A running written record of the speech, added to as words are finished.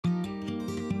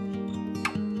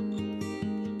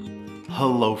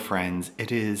Hello friends,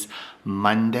 it is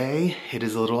Monday. It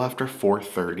is a little after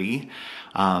 4:30.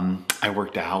 I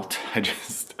worked out. I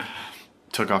just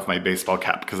took off my baseball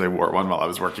cap because I wore one while I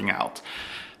was working out.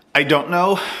 I don't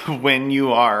know when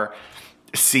you are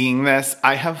seeing this.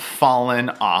 I have fallen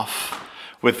off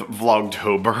with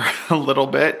Vlogtober a little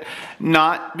bit.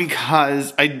 Not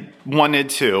because I wanted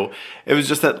to. It was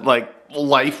just that like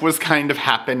life was kind of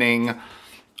happening,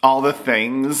 all the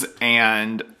things,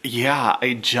 and yeah,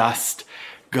 I just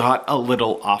got a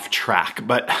little off track,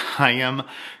 but I am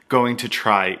going to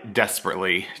try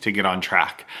desperately to get on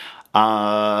track.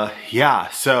 Yeah,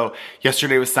 so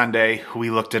yesterday was Sunday. We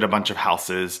looked at a bunch of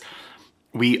houses.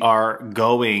 We are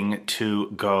going to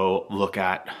go look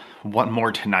at one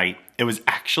more tonight. It was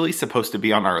actually supposed to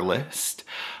be on our list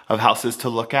of houses to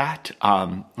look at,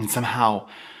 and somehow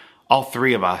all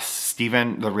three of us,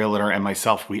 Steven, the realtor, and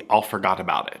myself, we all forgot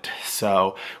about it.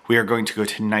 So we are going to go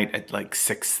tonight at like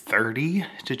 6:30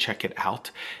 to check it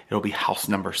out. It'll be house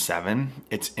number 7.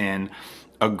 It's in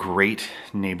a great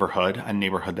neighborhood, a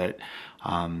neighborhood that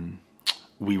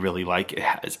we really like. It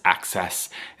has access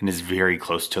and is very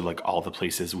close to like all the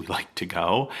places we like to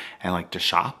go and like to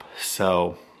shop.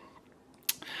 So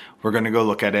we're gonna go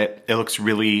look at it. It looks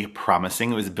really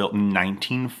promising. It was built in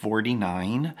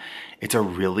 1949. It's a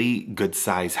really good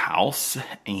size house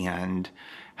and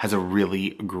has a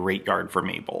really great yard for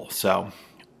Mabel. So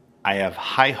I have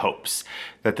high hopes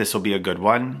that this will be a good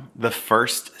one. The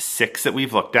first 6 that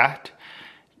we've looked at,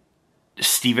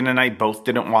 Steven and I both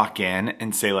didn't walk in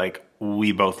and say like,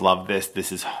 we both love this,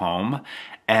 this is home.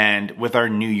 And with our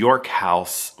New York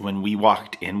house, when we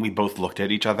walked in, we both looked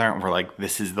at each other and we're like,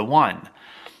 this is the one.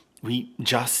 We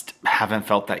just haven't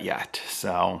felt that yet,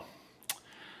 so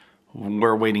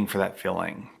we're waiting for that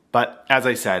feeling. But as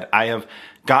I said, I have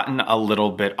gotten a little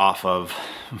bit off of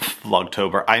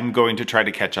Vlogtober. I'm going to try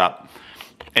to catch up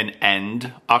and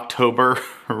end October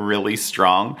really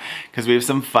strong because we have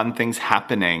some fun things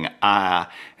happening.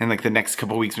 In like the next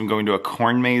couple weeks, I'm going to a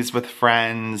corn maze with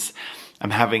friends. I'm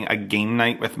having a game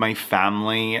night with my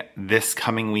family this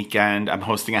coming weekend. I'm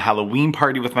hosting a Halloween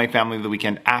party with my family the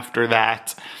weekend after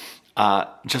that.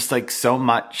 Just like so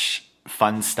much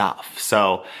fun stuff.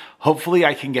 So hopefully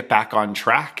I can get back on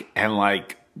track and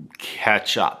like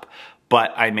catch up.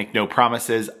 But I make no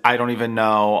promises. I don't even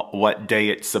know what day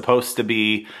it's supposed to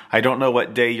be. I don't know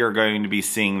what day you're going to be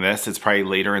seeing this. It's probably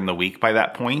later in the week by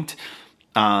that point.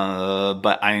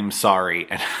 But I'm sorry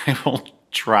and I will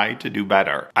try to do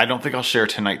better. I don't think I'll share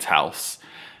tonight's house.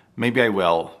 Maybe I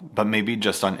will, but maybe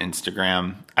just on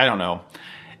Instagram. I don't know.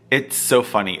 It's so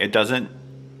funny. It doesn't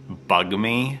bug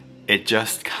me. It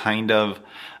just kind of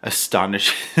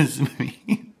astonishes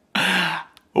me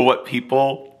what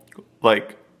people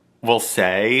like will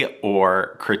say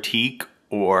or critique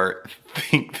or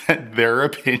think that their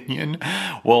opinion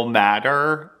will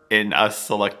matter in us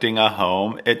selecting a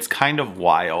home. It's kind of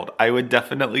wild. I would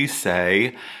definitely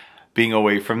say being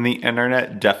away from the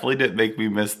internet definitely didn't make me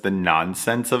miss the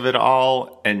nonsense of it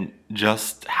all and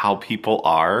just how people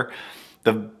are.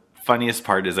 The funniest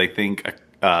part is I think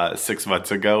 6 months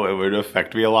ago it would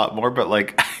affect me a lot more, but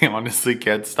like I honestly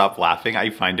can't stop laughing. I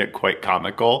find it quite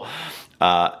comical.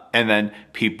 And then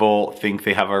people think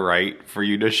they have a right for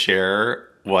you to share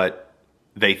what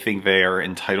they think they are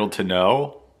entitled to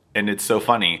know. And it's so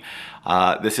funny.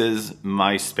 This is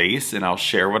my space and I'll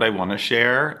share what I want to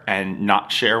share and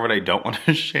not share what I don't want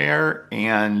to share.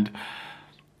 And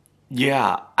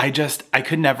yeah, I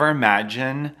could never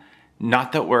imagine,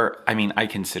 not that I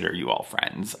consider you all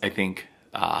friends. I think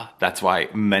that's why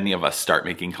many of us start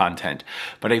making content.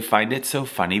 But I find it so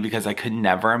funny because I could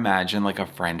never imagine like a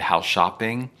friend house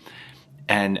shopping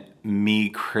and me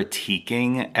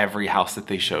critiquing every house that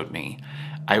they showed me.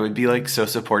 I would be like so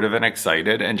supportive and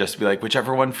excited and just be like,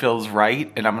 whichever one feels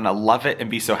right and I'm gonna love it and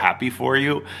be so happy for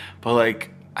you. But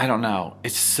like, I don't know.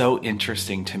 It's so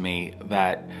interesting to me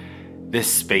that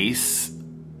this space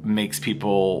makes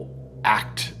people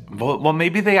act, well,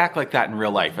 maybe they act like that in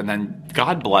real life and then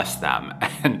God bless them.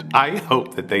 And I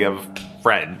hope that they have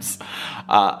friends.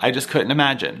 I just couldn't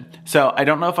imagine. So I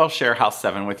don't know if I'll share house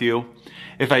 7 with you.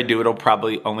 If I do, it'll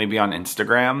probably only be on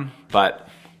Instagram, but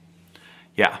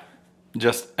yeah,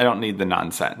 I don't need the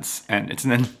nonsense and it's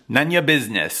none your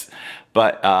business,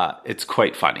 but it's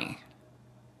quite funny.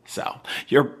 So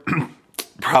you're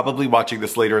probably watching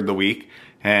this later in the week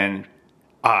and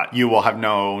you will have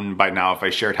known by now if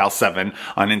I shared house 7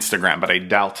 on Instagram, but I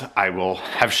doubt I will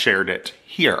have shared it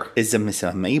here. Is Miss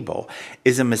Mabel?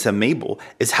 Is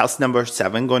house number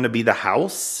 7 going to be the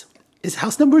house? Is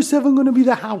house number 7 going to be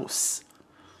the house?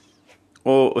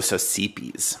 Oh, so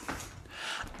seepies.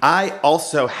 I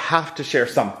also have to share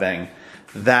something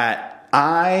that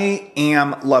I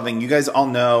am loving, you guys all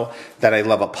know that I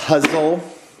love a puzzle,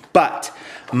 but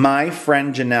my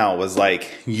friend Janelle was like,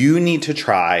 you need to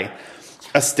try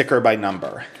a sticker by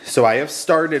number. So I have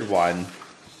started one.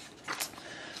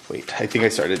 Wait, I think I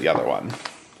started the other one.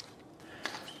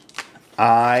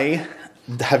 I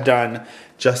have done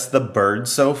just the bird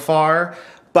so far,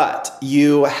 but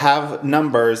you have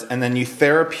numbers and then you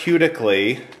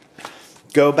therapeutically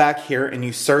go back here and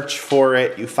you search for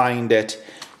it, you find it,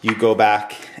 you go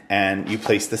back and you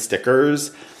place the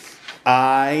stickers.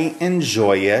 I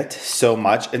enjoy it so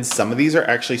much, and some of these are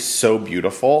actually so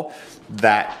beautiful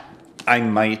that I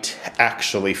might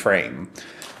actually frame.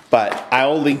 But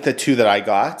I'll link the 2 that I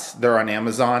got. They're on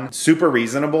Amazon. Super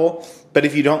reasonable, but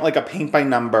if you don't like a paint by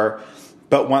number,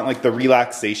 but want like the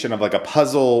relaxation of like a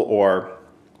puzzle or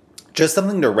just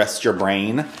something to rest your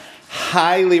brain,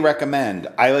 highly recommend.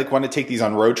 I like want to take these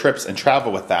on road trips and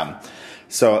travel with them.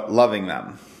 So loving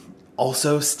them.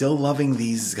 Also still loving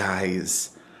these guys.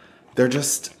 They're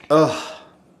just, ugh,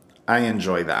 I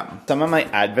enjoy them. Some of my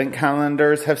advent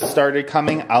calendars have started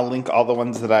coming. I'll link all the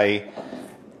ones that I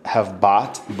have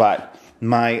bought, but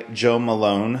my Joe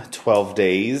Malone 12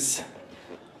 days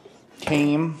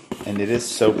came and it is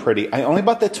so pretty. I only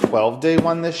bought the 12-day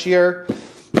one this year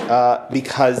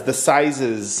because the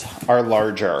sizes are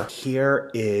larger. Here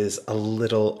is a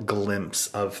little glimpse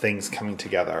of things coming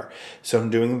together. So I'm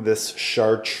doing this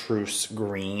chartreuse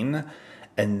green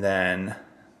and then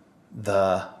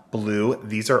the blue.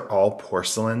 These are all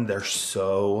porcelain. They're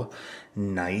so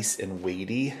nice and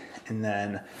weighty. And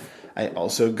then I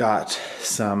also got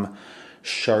some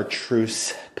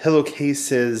chartreuse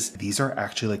pillowcases. These are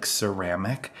actually like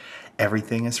ceramic.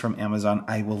 Everything is from Amazon.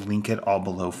 I will link it all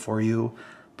below for you,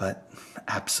 but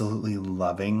absolutely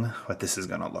loving what this is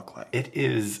gonna look like. It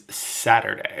is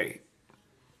Saturday.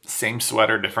 Same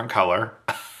sweater, different color.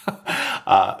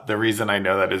 The reason I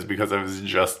know that is because I was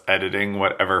just editing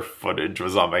whatever footage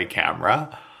was on my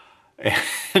camera.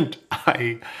 And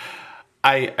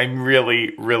I'm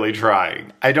really, really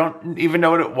trying. I don't even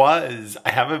know what it was.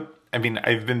 I've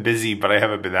been busy, but I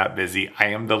haven't been that busy. I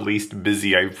am the least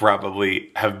busy I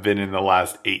probably have been in the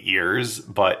last 8 years,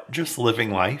 but just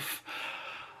living life.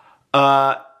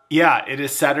 Yeah, it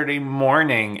is Saturday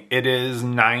morning. It is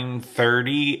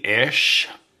 9:30-ish.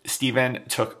 Steven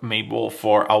took Mabel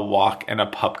for a walk and a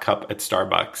pup cup at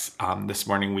Starbucks. This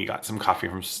morning we got some coffee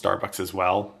from Starbucks as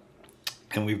well.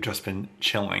 And we've just been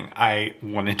chilling. I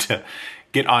wanted to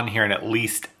get on here and at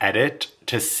least edit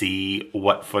to see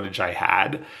what footage I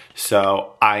had.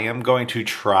 So I am going to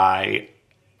try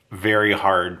very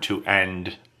hard to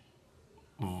end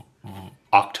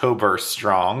October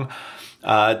strong.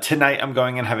 Tonight I'm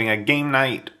going and having a game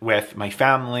night with my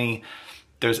family.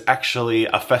 There's actually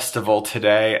a festival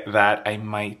today that I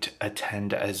might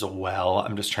attend as well.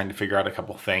 I'm just trying to figure out a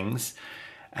couple things.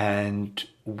 And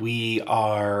we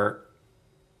are,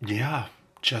 yeah,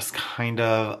 just kind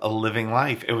of living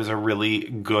life. It was a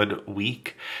really good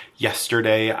week.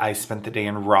 Yesterday, I spent the day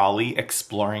in Raleigh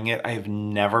exploring it. I have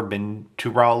never been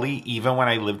to Raleigh, even when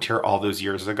I lived here all those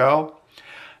years ago.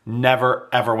 Never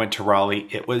ever went to Raleigh.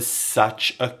 It was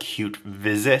such a cute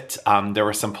visit. There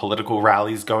were some political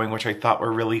rallies going, which I thought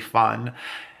were really fun,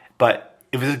 but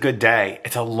it was a good day.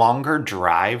 It's a longer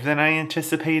drive than I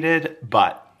anticipated,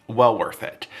 but well worth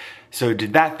it. So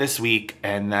did that this week,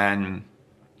 and then,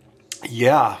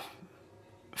 yeah,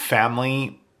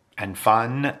 family and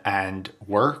fun and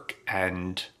work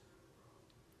and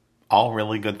all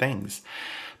really good things.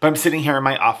 But I'm sitting here in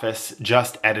my office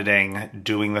just editing,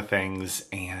 doing the things,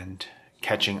 and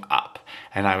catching up.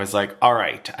 And I was like, all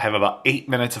right, I have about 8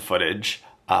 minutes of footage,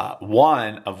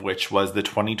 one of which was the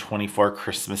 2024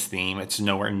 Christmas theme. It's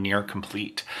nowhere near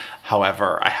complete.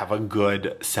 However, I have a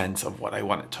good sense of what I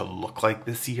want it to look like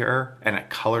this year and a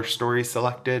color story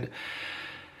selected.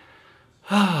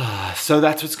 So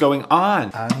that's what's going on.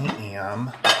 I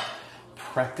am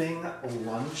prepping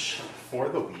lunch for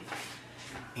the week.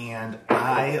 And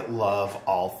I love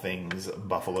all things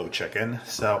buffalo chicken.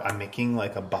 So I'm making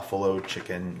like a buffalo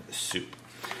chicken soup.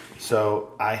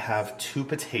 So I have 2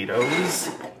 potatoes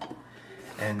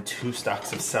and 2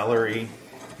 stalks of celery.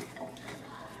 All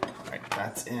right,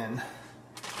 that's in.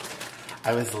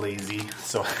 I was lazy,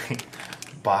 so I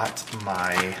bought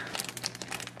my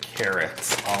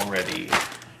carrots already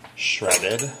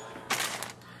shredded,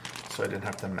 so I didn't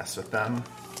have to mess with them.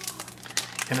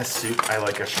 In a soup, I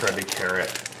like a shredded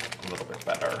carrot a little bit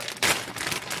better.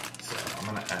 So I'm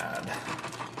gonna add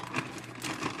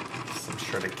some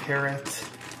shredded carrot.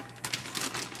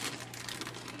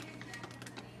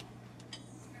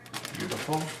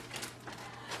 Beautiful.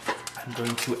 I'm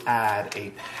going to add a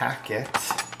packet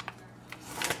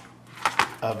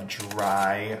of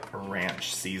dry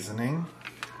ranch seasoning.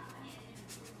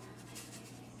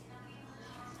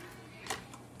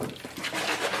 I'm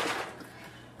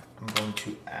going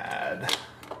to add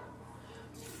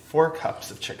 4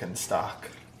 cups of chicken stock.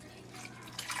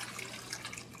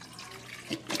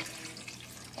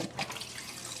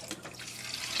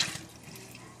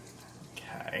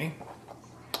 Okay.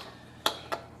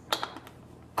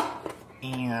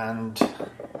 And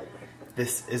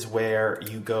this is where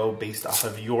you go based off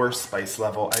of your spice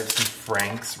level. I have some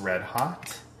Frank's Red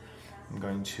Hot. I'm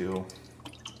going to,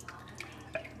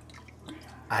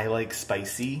 I like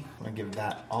spicy. I'm gonna give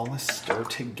that all a stir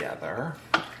together.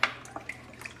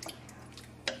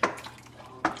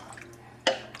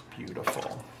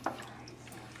 Beautiful.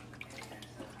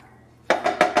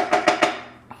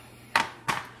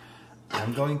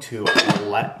 I'm going to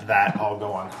let that all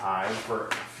go on high for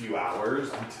a few hours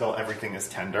until everything is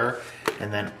tender.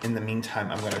 And then in the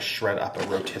meantime, I'm going to shred up a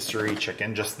rotisserie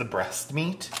chicken, just the breast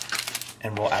meat.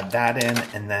 And we'll add that in,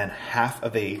 and then half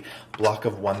of a block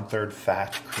of 1/3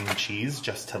 fat cream cheese,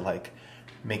 just to like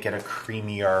make it a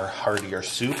creamier, heartier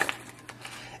soup.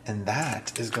 And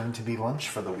that is going to be lunch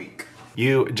for the week.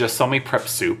 You just saw me prep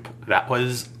soup. That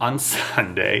was on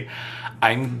Sunday.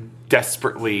 I'm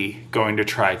desperately going to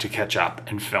try to catch up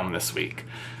and film this week.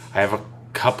 I have a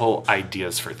couple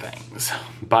ideas for things,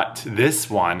 but this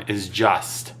one is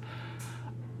just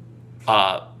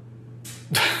a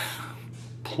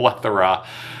plethora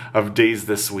of days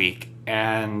this week.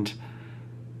 And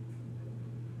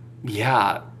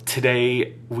yeah,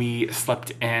 today we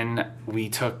slept in. We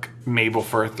took Mabel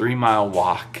for a 3-mile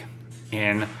walk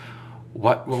in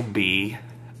what will be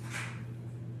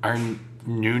our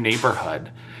new neighborhood.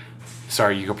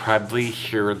 Sorry, you could probably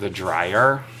hear the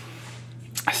dryer.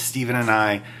 Steven and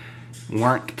I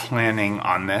weren't planning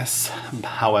on this.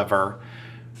 However,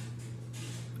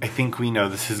 I think we know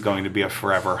this is going to be a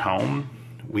forever home.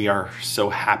 We are so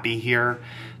happy here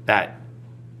that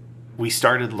we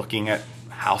started looking at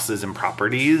houses and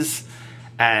properties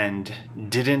and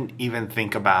didn't even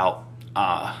think about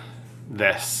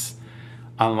this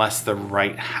unless the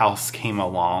right house came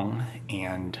along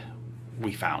and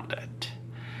we found it.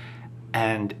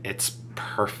 And it's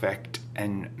perfect,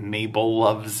 and Mabel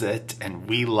loves it, and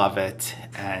we love it,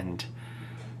 and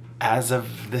as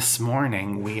of this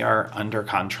morning, we are under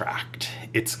contract.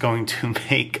 It's going to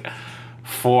make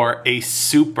for a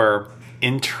super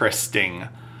interesting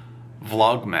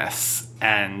Vlogmas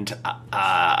and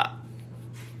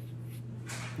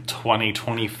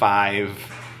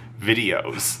 2025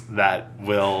 videos that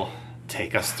will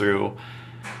take us through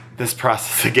this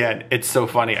process again. It's so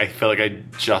funny. I feel like I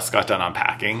just got done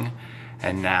unpacking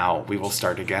and now we will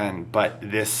start again. But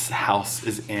this house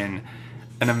is in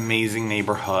an amazing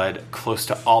neighborhood, close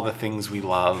to all the things we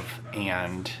love,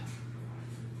 and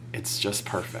it's just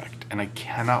perfect. And I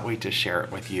cannot wait to share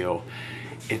it with you.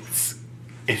 This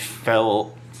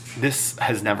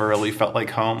has never really felt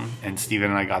like home, and Steven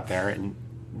and I got there and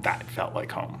that felt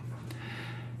like home.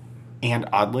 And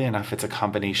oddly enough, it's a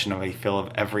combination of a feel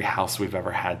of every house we've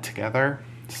ever had together.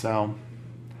 So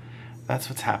that's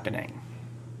what's happening.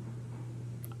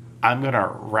 I'm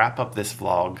gonna wrap up this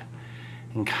vlog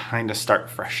and kind of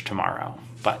start fresh tomorrow.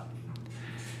 But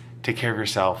take care of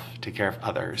yourself, take care of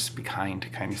others, be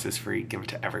kind, kindness is free, give it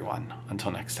to everyone. Until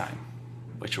next time,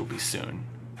 which will be soon,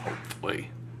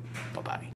 hopefully. Bye-bye.